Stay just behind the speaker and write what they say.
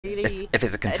If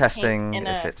it's a contesting,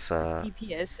 if it's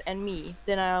DPS and me,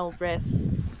 then I'll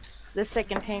rest the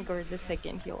second tank or the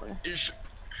second healer.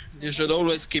 You should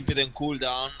always keep it in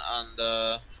cooldown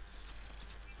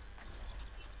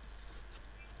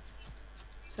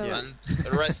and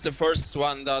rest the first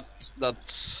one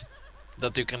that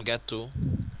you can get to.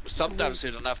 Sometimes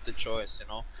you don't have the choice, you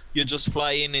know. You just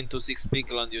fly into 6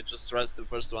 people and you just rest the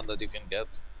first one that you can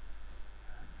get.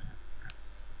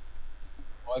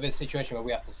 Or if it's a situation where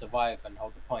we have to survive and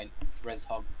hold the point, res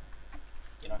hog,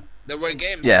 you know. There were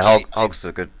games. Yeah, Hog's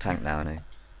a good tank now, isn't he?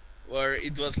 Where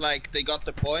it was like they got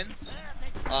the point,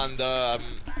 and the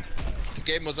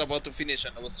game was about to finish,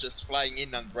 and I was just flying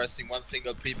in and resting one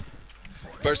single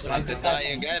person, and then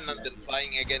dying again, and then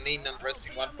flying again in and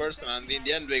resting one person, and in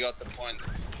the end we got the point.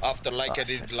 After I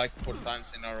did like 4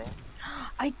 times in a row.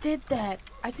 I did that.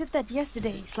 I did that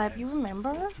yesterday. Slap, you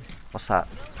remember? What's that?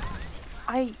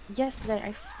 Yesterday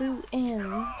I flew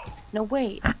in. No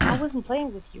wait, I wasn't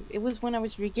playing with you. It was when I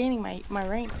was regaining my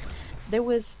rank.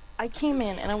 I came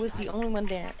in and I was the only one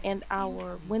there, and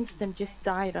our Winston just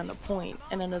died on a point,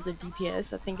 and another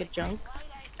DPS, I think a junk.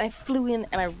 I flew in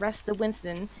and I rested the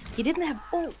Winston. He didn't have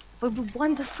ult, but we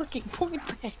won the fucking point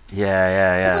back.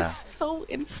 Yeah. It was so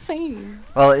insane.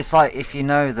 Well, it's like if you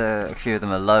know a few of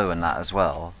them are low and that as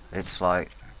well. It's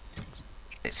like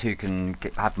it's who can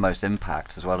have the most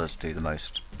impact as well as have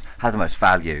the most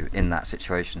value in that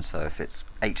situation. So if it's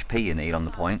HP you need on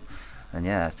the point, then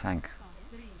yeah, tank.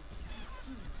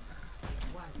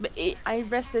 But I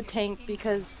rested tank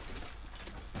because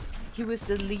he was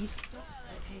the least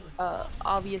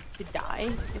obvious to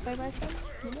die if I rest him.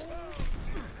 You know?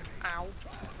 Ow.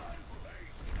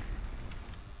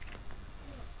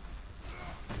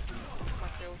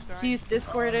 He's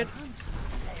discorded.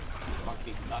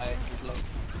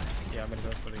 Yeah, I'm gonna go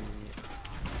for the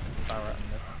Barret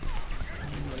and this.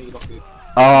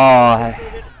 Oh,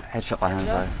 headshot by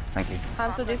Hanzo. Thank you.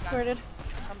 Hanzo discorded.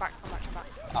 Come back.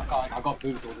 I can't. I got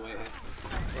boots all the way here.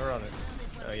 Where are they?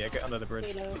 Oh yeah, get under the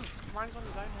bridge. Mine's on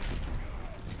his own.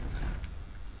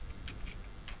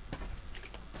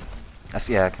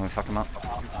 Yeah, can we fuck him up? I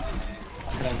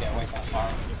couldn't get away that far.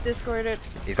 He's discorded.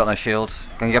 He's got no shield.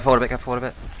 Can you get forward a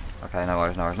bit? Okay, no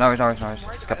worries.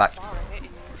 Let's get back.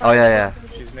 Oh yeah.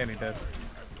 She's nearly dead.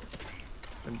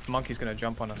 The monkey's gonna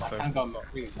jump on us though. I got so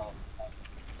we can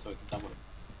double it.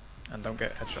 And don't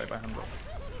get headshot by handle.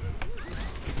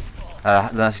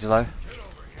 Nurse is low.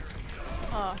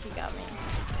 Oh, he got me.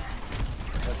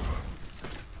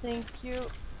 Thank you. Oh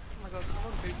my god,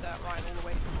 someone boot that Ryan all the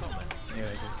way from top then. Yeah,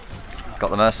 they did.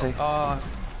 Got the mercy.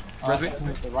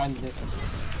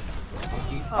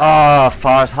 Oh,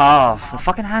 far as half. The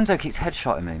fucking Hanzo keeps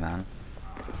headshotting me, man.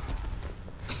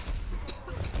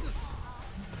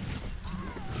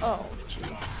 Oh,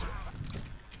 jeez.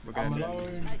 We're going to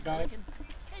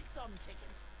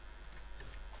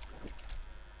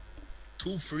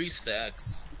 2 free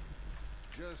stacks.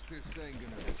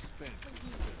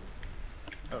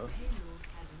 Uh-oh.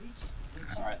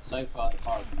 Alright, so far the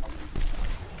car is probably...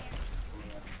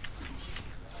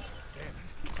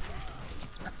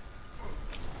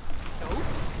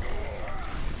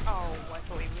 Oh, I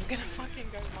thought he was gonna fucking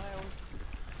go mild.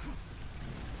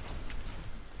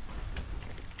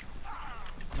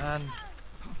 Man.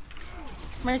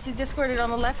 Mercy discorded on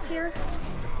the left here.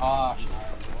 Ah,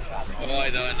 Oh, I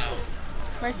don't know.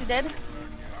 Mercy dead. Okay.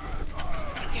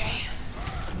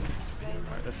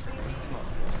 Right, this is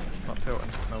not tilting,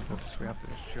 no buffs, we have to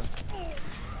just chill.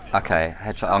 Okay,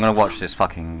 headshot. I'm gonna watch this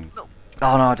fucking.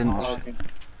 Oh no, I didn't watch it.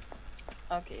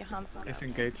 Okay, Hanzo.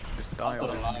 Disengage, just die or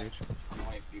disengage. I'm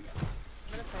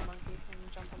gonna throw monkey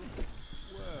and jump on me.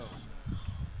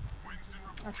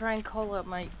 I'll try and call up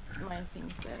my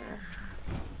things better.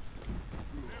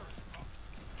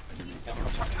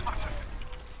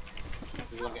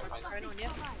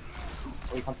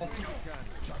 Are we contesting?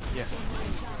 Yes.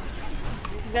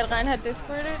 You got Reinhardt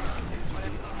discorded?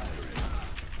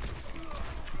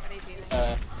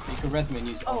 You can res me and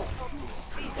use it. Oh.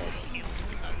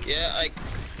 Yeah,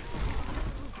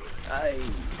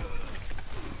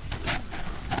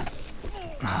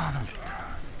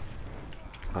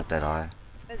 Got dead eye.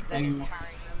 There's Zen is carrying them.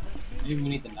 You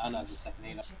need the nana as a second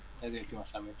healer. They're doing too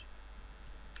much damage.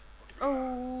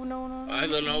 Oh, no. I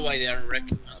don't know why they are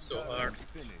wrecking us so hard.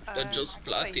 They're just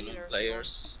platinum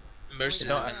players. Mercy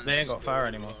They ain't got fire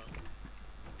anymore.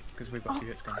 Because we've got 2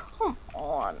 hits going. Come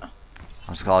on.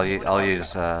 I'll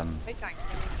use Hey tank,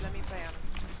 let me play Adam.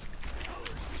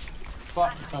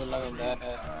 Fuck, so low in there.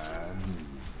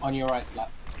 On your right,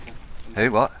 Slap.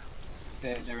 Who? What?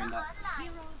 They're in there.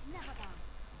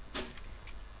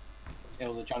 It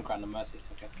was a junk random mercy, it's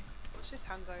okay. What's this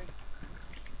Hanzo?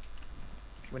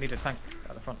 We need a tank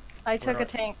at the front. I took a Right.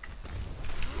 tank.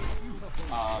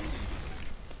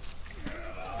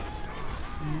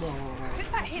 No. How did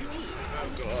that hit me? Oh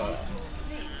god.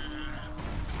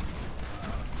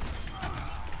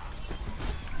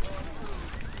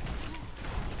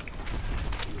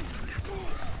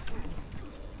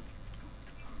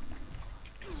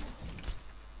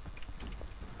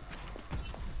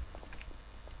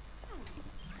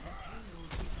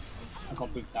 I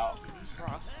got booped out.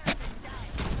 Ross.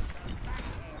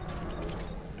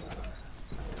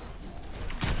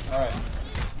 Alright,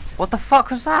 What the fuck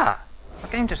was that? My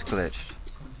game just glitched.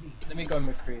 let me go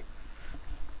McCree.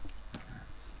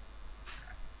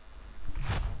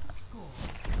 Score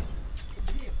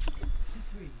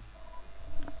 0-3.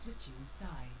 Switching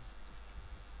sides.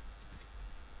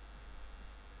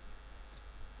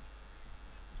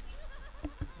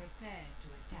 Prepare to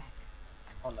attack.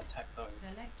 On attack though.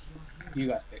 Select your hero. You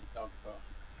guys pick dog, bro.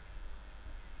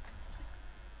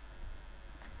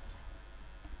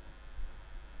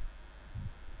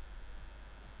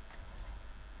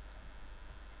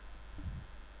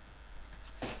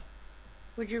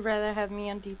 Would you rather have me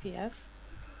on DPS?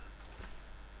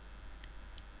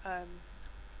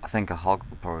 I think a hog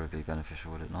would probably be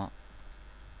beneficial, would it not?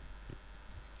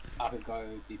 I could go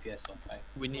DPS on tank.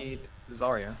 We need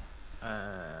Zarya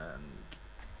and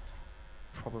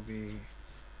probably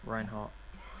Reinhardt.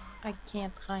 I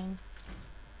can't find.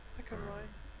 I can run.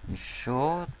 You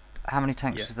sure? How many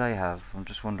tanks Yeah. do they have? I'm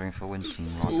just wondering for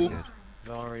Winston might be Ooh. good.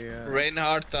 Zarya.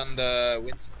 Reinhardt and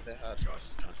Winston they had.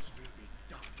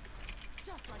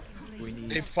 We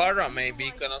need. If Pharah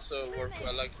maybe can also work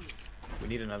well. Like We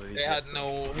need another. they had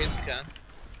no hit scan.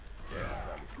 Yeah,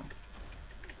 that'd be fun.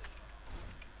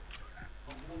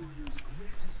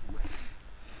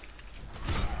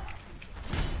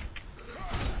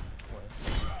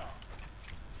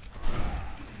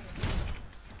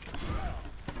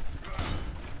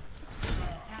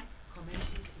 Attack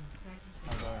commences in 30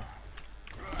 seconds.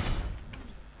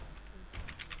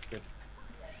 Good.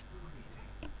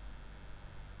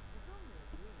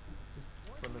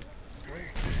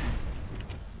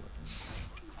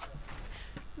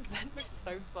 That looks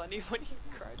so funny when he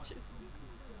crouches.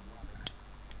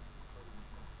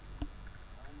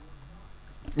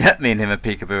 Yeah, me and him are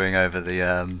peekabooing over the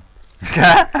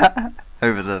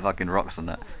over the fucking rocks and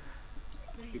that.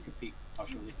 You could peek,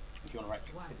 actually, if you want to right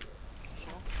click.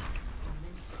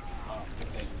 One.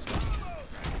 Okay.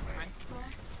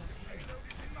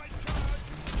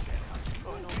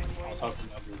 I was hoping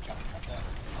that would jump like that.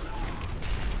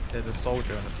 There's a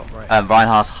soldier in the top right.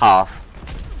 Reinhardt's half.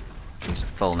 He's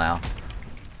full now.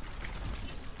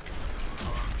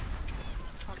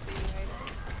 Can't see you, Hayden.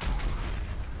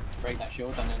 Break that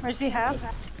shield and then. Where's he have?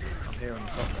 I'm here on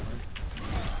the top right.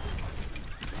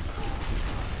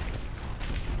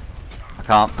 I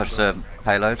can't push the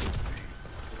payload. Yeah,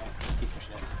 just keep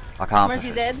pushing it. I can't Where's push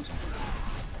he it. dead?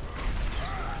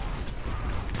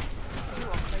 You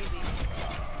are crazy.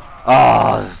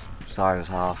 Oh, sorry, it was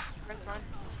half. Press run.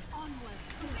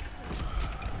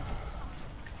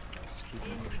 Just keep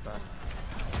him pushed back.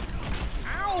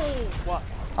 Ow! What?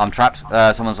 I'm trapped.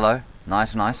 Someone's low.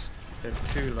 Nice, nice. There's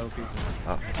two low people.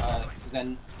 Oh,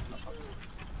 Zen. Not sure.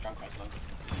 Drunk right low.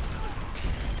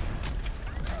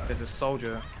 There's a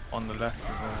soldier on the left as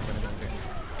well. I'm gonna go get him.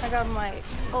 I got my.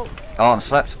 Oh, oh, I'm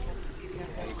slept. Yeah,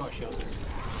 you got a shield.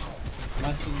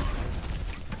 Mercy.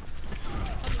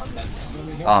 I'm dead.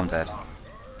 Oh, I'm dead.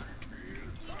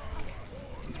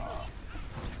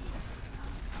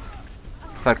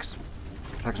 Focus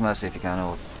Mercy if you can,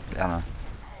 or Anna.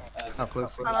 How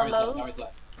close? Hello?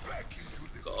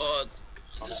 God,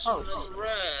 I just Oh. wanted to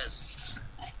rest.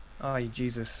 Oh, you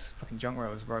Jesus. Fucking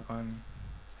Junkrat was right behind me.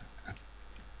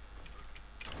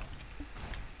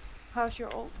 how's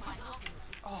your ult?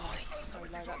 Oh, he's so low,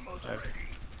 that soldier.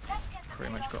 I've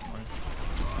pretty much got mine.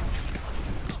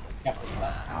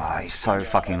 Oh, he's so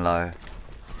fucking low.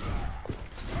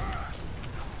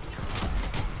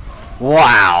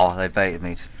 Wow, they baited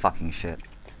me to fucking shit.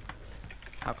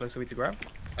 How close are we to grab?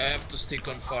 I have to stick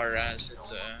on Pharah as it.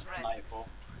 94.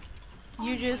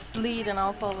 You just lead and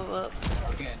I'll follow up.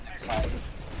 Okay, next fight.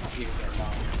 You can get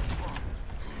down.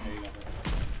 There you go.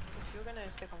 If you're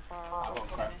gonna stick on fire, I I'm got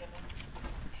gonna crap. hit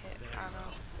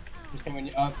Anna. Just think when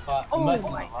you but Oh Mercy's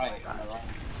my on the right. On the right.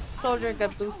 Soldier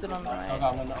got boosted on the Oh right.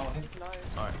 no, no, no. Oh, He's low.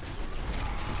 Alright.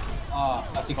 ah,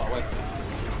 actually got away.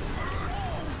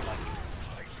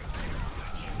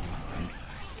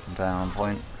 Down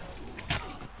point.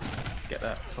 Get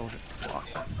that soldier. Fuck.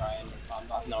 Ryan,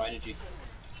 I have no energy.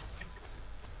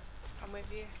 I'm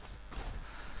with you.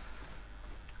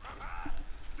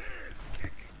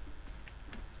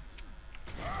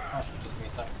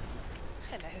 sorry.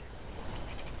 Hello.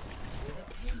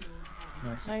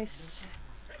 Nice. Nice.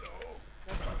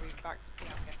 They're gonna read back to me,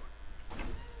 okay.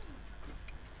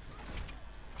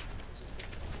 Just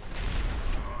disappear.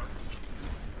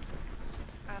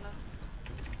 Anna.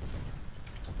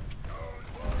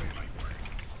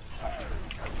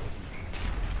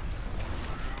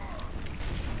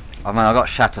 I mean, I got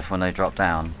shatter when they dropped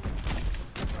down.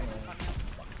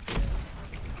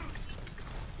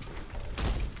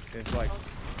 There's like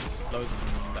loads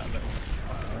of that little.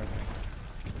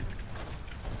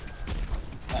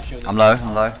 I'm low,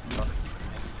 I'm low.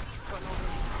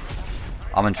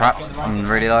 I'm in traps, I'm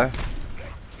really low.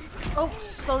 Oh,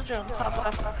 soldier on top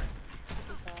left.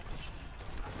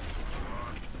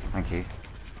 Thank you.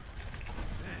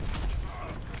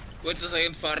 Wait a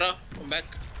second, Farah. Come back.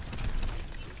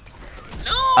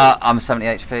 No! I'm 70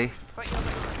 HP.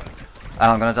 And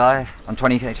I'm gonna die. I'm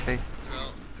 20 HP.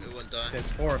 No, you won't die. There's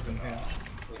 4 of them here.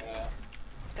 Yeah.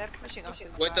 They're pushing us in.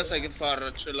 Wait a second,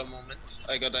 Farah. Chill a moment.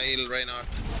 I gotta heal Reinhardt.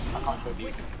 I can't show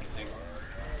you.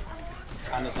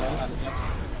 Anna's low, Anna's low.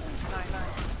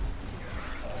 Nice.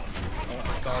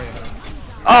 Oh, sorry.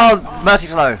 Oh,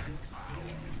 Mercy's low.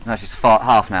 No, she's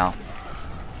half now.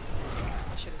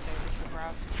 I should have saved this for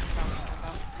Grav.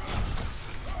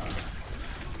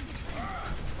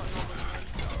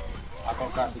 I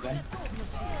got grabbed again.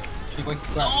 She wasted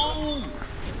grab. No!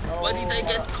 Why did I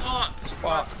get caught?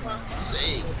 For fuck's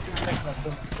sake.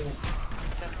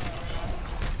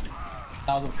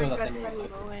 That would kill us Got anyway, pretty so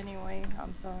low anyway.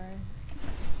 I'm sorry.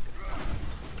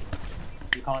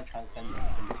 you can't transcend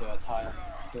this into a tile.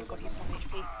 Kills God, us. he's 1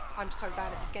 HP. I'm so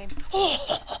bad at this game.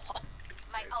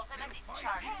 My ultimate is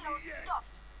charged.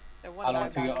 They're How one long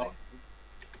down till you're by up?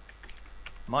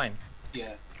 Mine.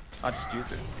 Yeah, I just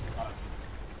used it.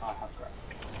 I have grab.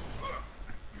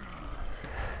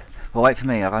 Well, wait for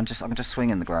me. I'm just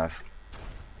swinging the grav.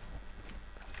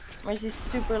 Mercy's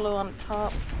super low on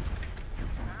top.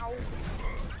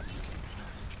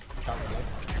 Chance low.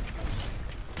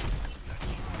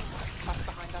 That's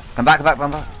behind us. Come back,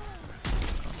 Bumper.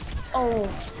 Oh,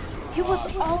 he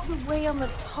was all the way on the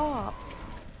top.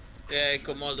 Yeah,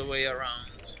 come all the way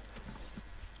around.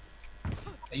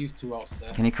 They use 2 ults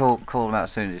there. Can you call him out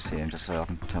as soon as you see him, just so I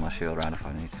can turn my shield around if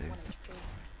I need to? 1 HP.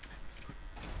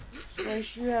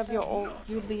 Swish, you have your ult.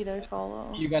 You lead, I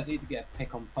follow. You guys need to get a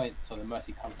pick on point so the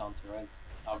Mercy comes down to res.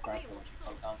 I'll grab her when she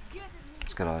comes down.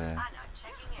 It's a good idea.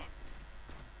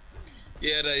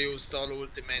 Yeah, they used all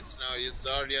ultimates now. Use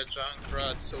Zarya,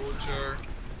 Junkrat, Soldier.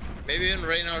 Maybe even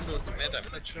Reinhardt ultimate,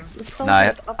 I'm not sure. The No,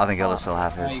 I soldier's up think he'll top. still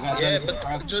have No, his. you guys Yeah, don't need to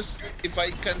grab. but just if I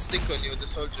can stick on you, the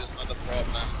Soldier is not a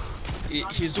problem.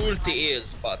 His ulti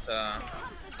is, but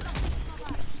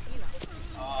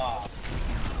Ah.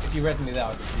 If you res me there,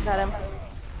 I'll just use Got him.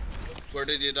 where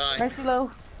did you die? Mercy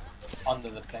low. under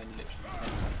the plane, literally.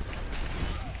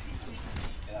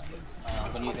 Yeah, that's it.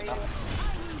 I'm gonna use it now.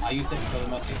 I used it for the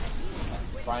Mercy.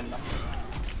 Brian now.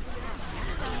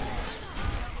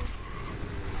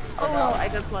 Oh no, I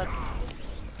got flood.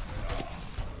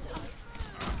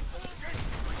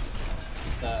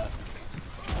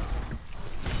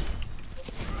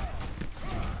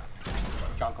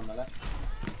 Junk on the left.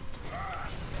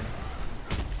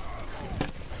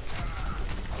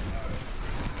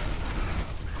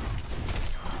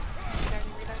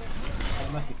 Oh,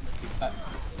 the Mercy. Keep back.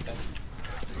 Okay.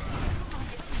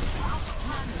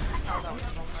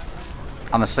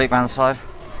 I'm asleep round the side.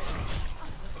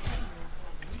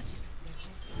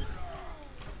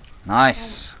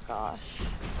 Nice. Gosh.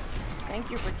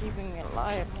 Thank you for keeping me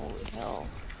alive. Holy hell.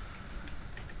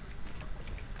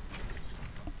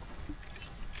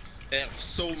 They have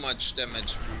so much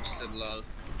damage boosted, lol.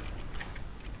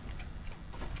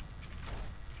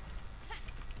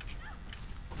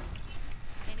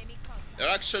 They're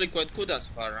actually quite good as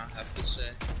far, I have to say.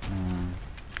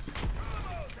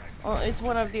 Well, it's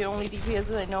one of the only DPS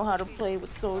that I know how to play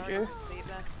with soldier. Asleep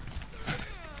there.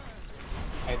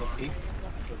 Hey, the peak.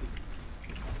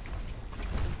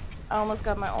 I almost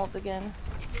got my ult again.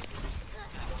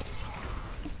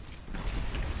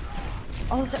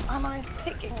 Oh, the Ana is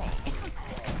picking me.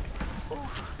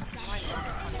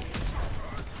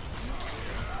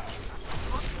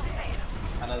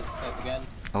 Anna's dead again.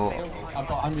 Oh, I've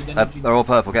got 100 energy. they're all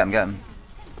purple. Get them.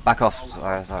 Back off.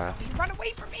 Sorry. Run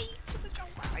away from me! It's a joke.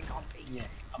 I can't be. Yeah,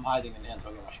 I'm hiding in here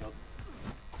until I get my shield.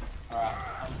 Alright,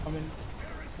 I'm coming.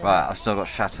 Right, I've still got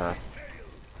shatter.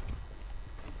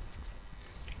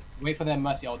 Wait for their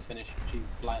Mercy ult to finish.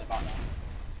 She's flying about now.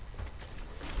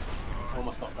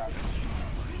 Almost got grabbed.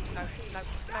 No,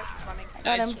 running. Got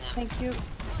Nice him. one. Thank you.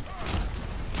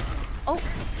 Oh,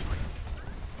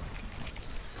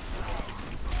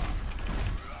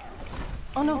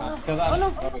 Oh no! Kill that. Oh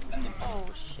no! Oh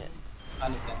shit.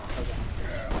 And it's dead. Kill them.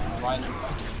 Ryan's in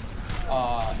back.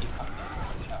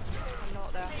 He can't get out. I'm not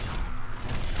there.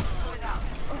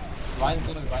 Ryan's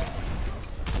going right.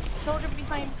 Soldier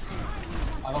behind.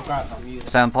 I got grab. I'm using.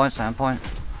 Stand point, stand point.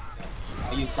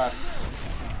 I use grab.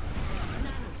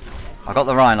 I got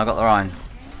the Rhine, I got the Rhine.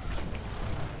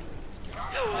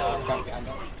 Grab behind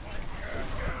them.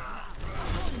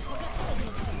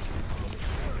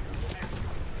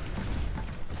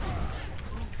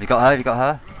 You got her, have you got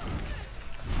her?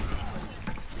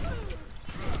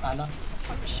 Anna.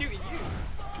 I'm shooting you.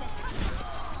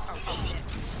 Oh shit.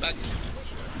 Back.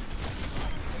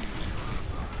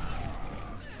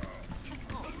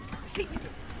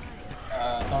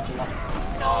 Soldier one.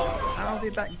 How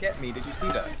did that get me? Did you see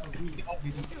that?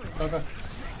 Go, go.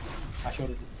 I showed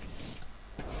it.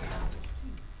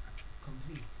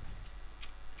 Complete.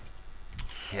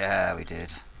 Yeah, we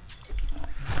did.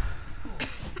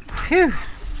 Phew.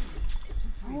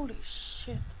 Holy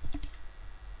shit!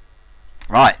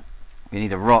 Right, we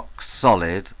need a rock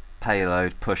solid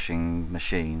payload pushing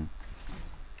machine.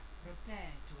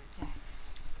 Prepare to attack.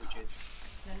 Which is.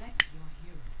 Select your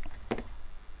hero.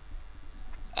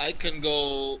 I can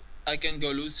go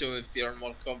Lucio if you're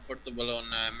more comfortable on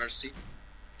Mercy.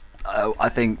 I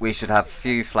think we should have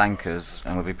few flankers,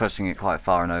 and we'll be pushing it quite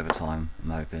far in overtime,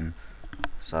 I'm hoping.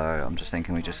 So I'm just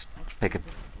thinking we just pick a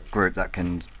group that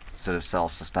can sort of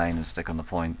self-sustain and stick on the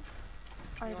point.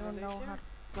 I don't know how to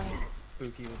play.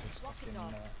 Spooky will just fucking.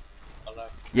 Hello.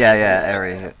 Yeah,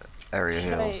 yeah, area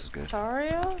Should I heals is good.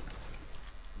 Taria?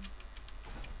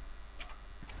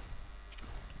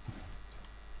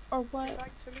 Or what?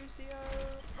 Back to Lucio.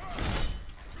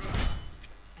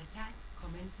 Attack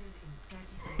commences in 30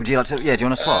 seconds. Would you like to? Yeah, do you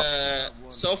want to swap?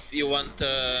 Soph, you want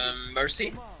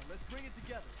Mercy?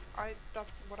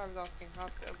 That's what I was asking.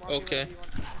 Why Okay. do you want?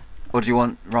 Or do you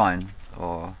want Ryan?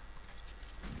 Or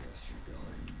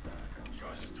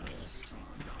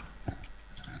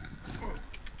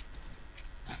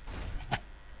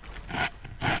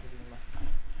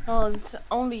Well, it's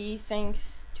only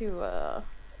thanks to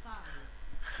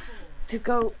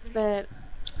go that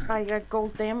I got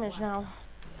gold damage now.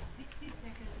 60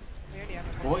 seconds. We already have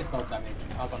a What is gold damage?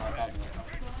 I got no damage.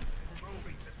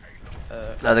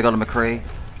 they got a McCree.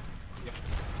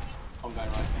 I'm going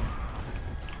right.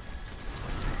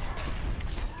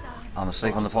 I'm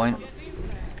asleep on the point.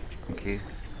 Thank you.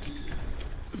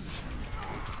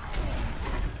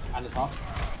 And it's half.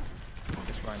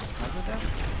 Just Ryan. How's it there?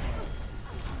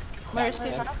 Mercy.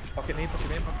 Yeah. Pocket me, pocket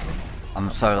me, pocket me. I'm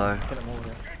solo. Kill them all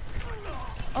there.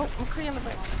 Oh, McCree on the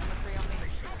back.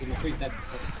 We can treat that.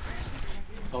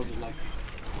 Soldiers like.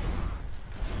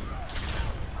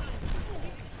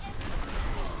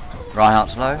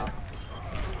 Reinhardt's low.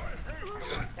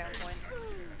 standpoint.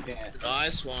 Yeah.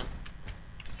 Nice one.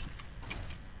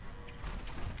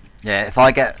 Yeah, if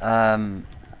I get oh no,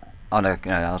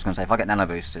 I was gonna say if I get nano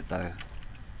boosted though,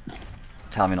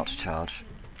 tell me not to charge.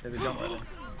 There's a jump right there.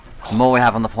 The more we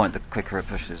have on the point, the quicker it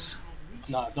pushes.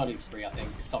 No, it's not even free, I think.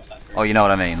 It stops at 3. Oh, you know what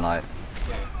I mean, like.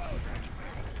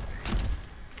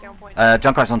 Standpoint.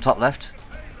 Junkrat's on top left.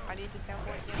 I need to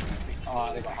standpoint. Yeah.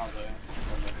 Oh, they got hard though.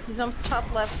 He's on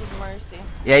top left with Mercy.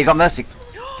 Yeah, he's got mercy.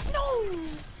 No!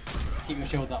 Keep your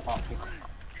shield up, Mark.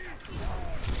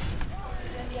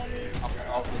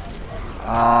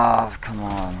 Ah, come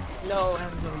on. No,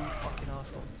 hands on, you fucking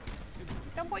asshole.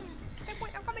 Standpoint.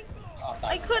 Standpoint. I'm coming. Oh,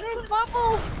 I couldn't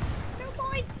bubble!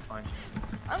 Standpoint. Fine.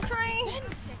 I'm trying!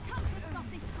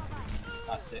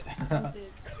 That's it.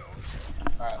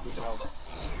 Alright, we can hold it.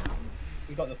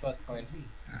 We got the first point.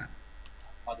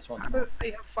 Oh, this one.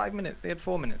 They have 5 minutes, they had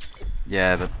 4 minutes.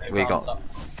 Yeah, but we got.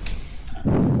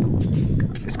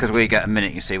 It's because we get a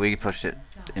minute, you see. We pushed it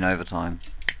in overtime.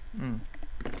 Hmm.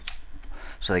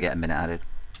 So they get a minute added.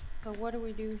 So what do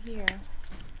we do here?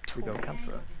 We go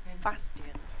cancer. Bastion.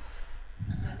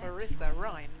 Marissa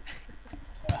Rhine.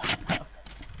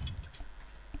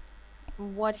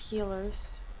 What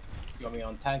healers? You want me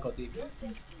on tank or DP?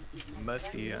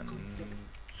 Mercy and...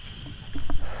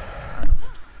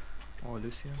 Or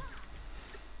Lucio.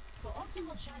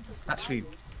 Actually...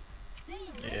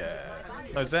 Yeah...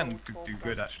 No, Zen do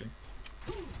good actually.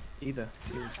 Either.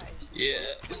 Yeah,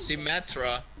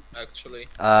 Symmetra actually.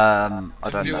 I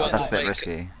don't you know. want That's a to bit make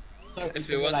risky. So If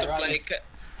you want to play,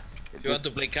 if you want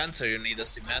to play Cancer, you need a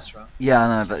Symmetra. Yeah,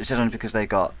 I know, but it's only because they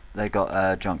got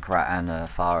Junkrat and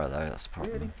Farah though. That's the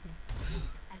problem.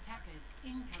 Attackers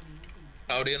incoming.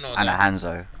 How do you know And a that?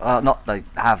 Hanzo. Not they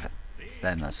have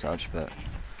them as such, but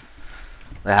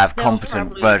they have They'll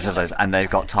competent probably- versions of those, and they've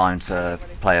got time to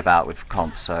play about with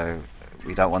comps. So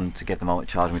we don't want to give them ult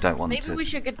charge. And we don't want Maybe to. we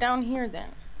should get down here then.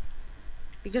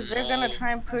 Because they're gonna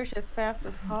try and push as fast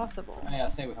as possible. Yeah, I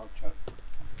say we hold choke.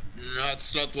 No,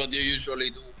 it's not what you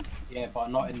usually do. Yeah, but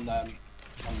not in on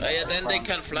the Yeah, then they ground.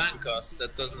 can flank us.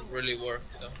 That doesn't really work,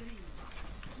 you know.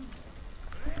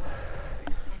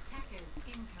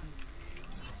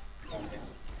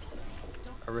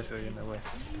 Arisa in their way.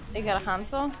 They got a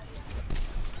Hanzo.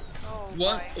 Oh,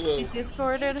 What? my. Whoa. He's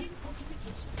discorded.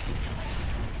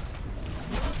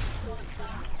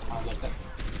 Hanzo's dead.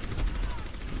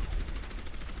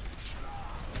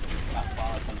 That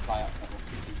bar is gonna fly up.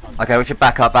 Okay, we should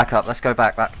back up. Let's go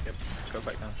back. Yep, go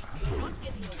back down.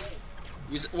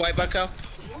 Why back up?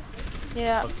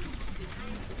 Yeah.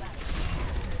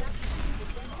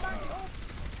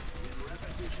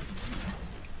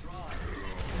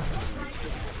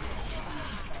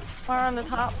 Far on the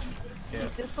top. Yeah.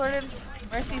 He's discorded.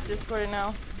 Mercy's discorded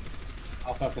now.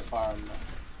 I'll focus fire on that.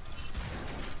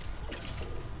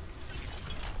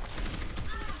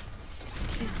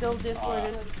 She's still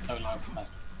discorded. So low. Nice.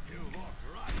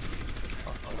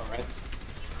 I got rest.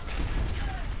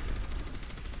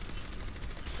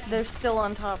 They're still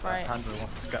on top, right? Handler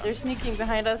wants to scatter. They're sneaking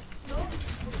behind us.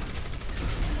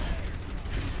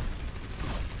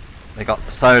 They got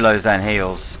solos and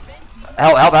heals.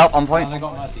 Help! On Oh, point. they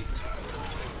got mercy.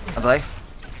 Are they?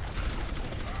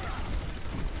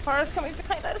 Farah's coming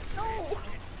behind us. No.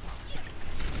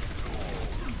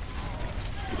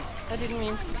 I didn't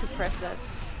mean to press that.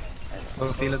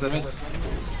 Both healers are there.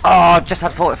 Oh, just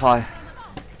had fortify.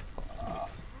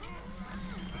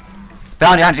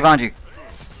 Behind you, Angie, behind you.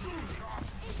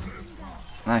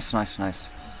 Nice. Nice.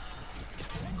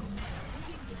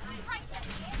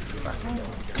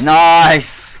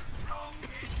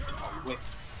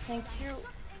 Thank you.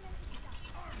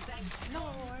 No, I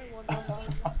want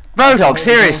one. Roadhog,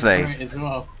 seriously. As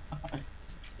well.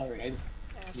 Sorry, Aiden.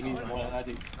 You need more than I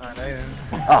do. I know.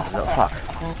 Oh, little fuck.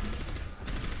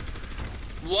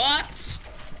 What?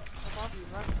 Above you,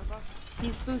 right above you.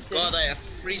 He's boosted. God, I have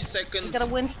 3 He's seconds. got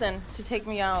a Winston to take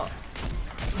me out.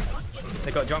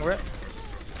 They got Junkrat.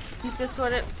 He's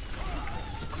discorded.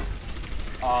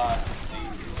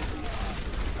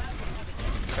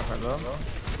 Junkrat low.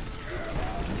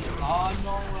 Oh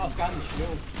no, I've got the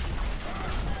shield.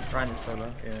 Ryan is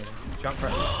solo. Yeah.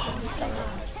 Junkrat.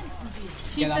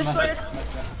 She's Get that discorded.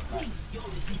 Nice.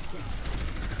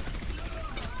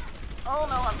 Oh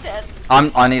no, I'm dead.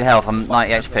 I need help. I'm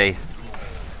 90 HP.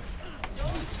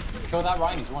 Kill that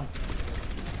Ryan, he's one.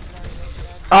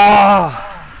 Oh,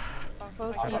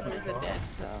 Both healers are dead,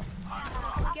 so.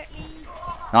 Get me.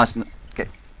 nice. Get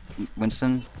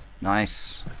Winston.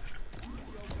 Nice.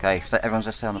 Okay, everyone's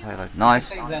just stay on the payload.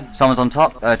 Nice. Someone's on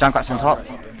top. Junkrat's on top. That's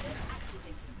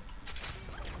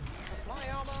my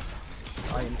armor.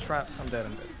 I am trapped. I'm dead.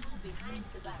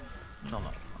 No, I'm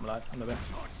not. I'm alive. I'm the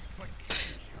best.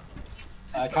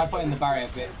 Try putting the barrier a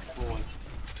bit forward.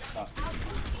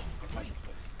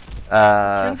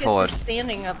 Drunk is Forward. just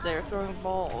standing up there throwing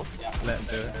balls. Let him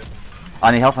do it.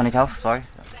 I need help. Sorry.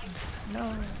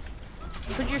 No.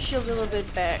 Put your shield a little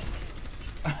bit back.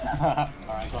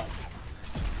 Alright, go on.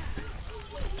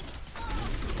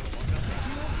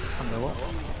 I'm the what?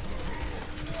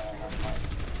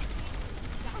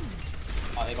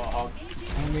 Oh, they got a hog.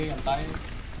 Killing me, I'm dying.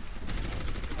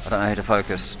 I don't know who to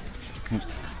focus.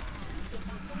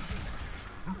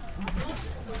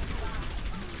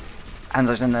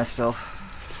 Hanzo's in there still.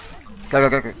 Go.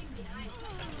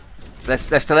 They're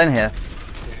still in here.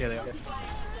 Yeah, they are.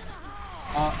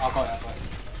 Oh, I got it.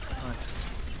 Nice.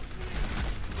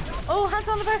 Oh, hands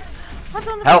on the back. Hands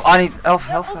on the Help! back. I need help.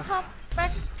 Top,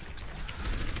 back.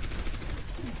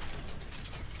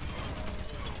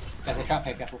 There's a trap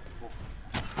here, careful.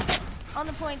 On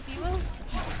the point, Devo.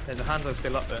 There's a Hanzo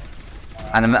still up there.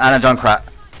 And a Junkrat.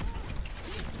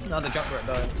 Another Junkrat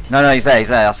died. No, he's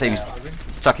there. I see him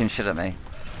chucking shit at me.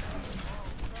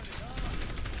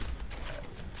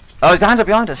 Oh, there's a Hanzo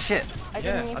behind us. Shit. I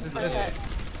didn't Yeah, mean I to just press did that.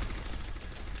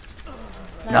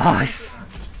 it. Nice.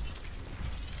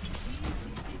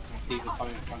 Steve is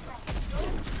coming in front.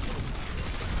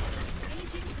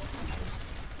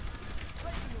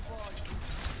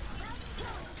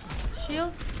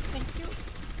 Shield. Thank you.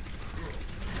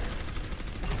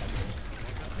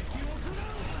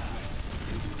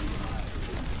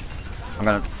 I'm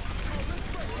gonna.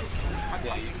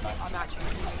 Yeah, you can. I'm actually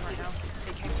moving right now.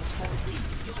 They came to spawn.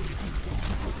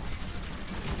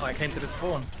 Oh, I came to the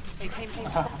spawn. They came to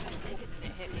spawn.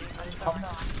 It hit me. I'm so sorry.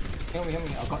 Heal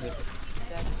me, I've got this.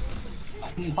 Dead.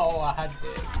 No, I had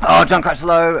this. Oh, Junkrat's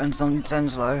low and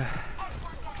Zen's low.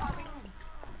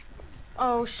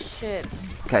 Oh shit.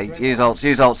 Okay, use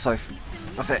ults. So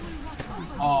that's it.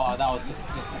 Oh, that was just a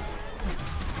split second.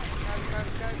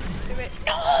 Go, do it.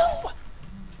 No!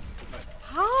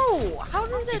 How? How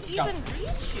did it even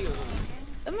reach you?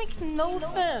 That makes no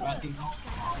sense. Mercy.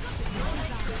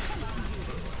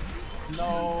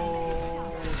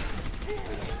 No.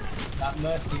 That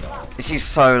Mercy. She's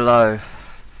so low.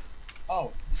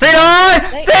 Oh. C9!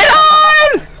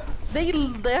 C9! They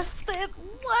left it?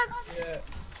 What?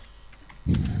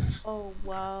 Yeah. Oh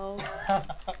wow.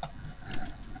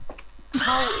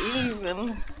 How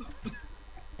even?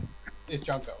 This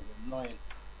jungle was annoying.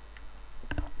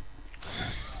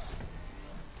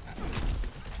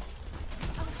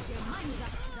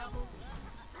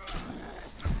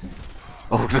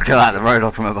 Oh, look at that, the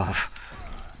roadhog from above.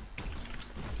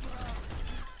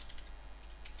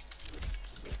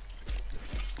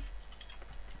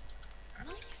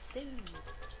 Nice.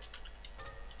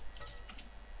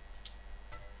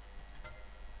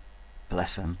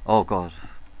 Bless him. Oh god.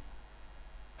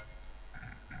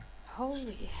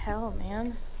 Holy hell,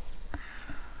 man.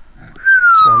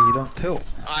 That's why you don't tilt.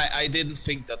 I didn't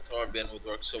think that Torbjorn would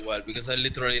work so well because I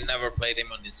literally never played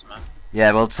him on this map.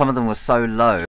 Yeah, well, some of them were so low.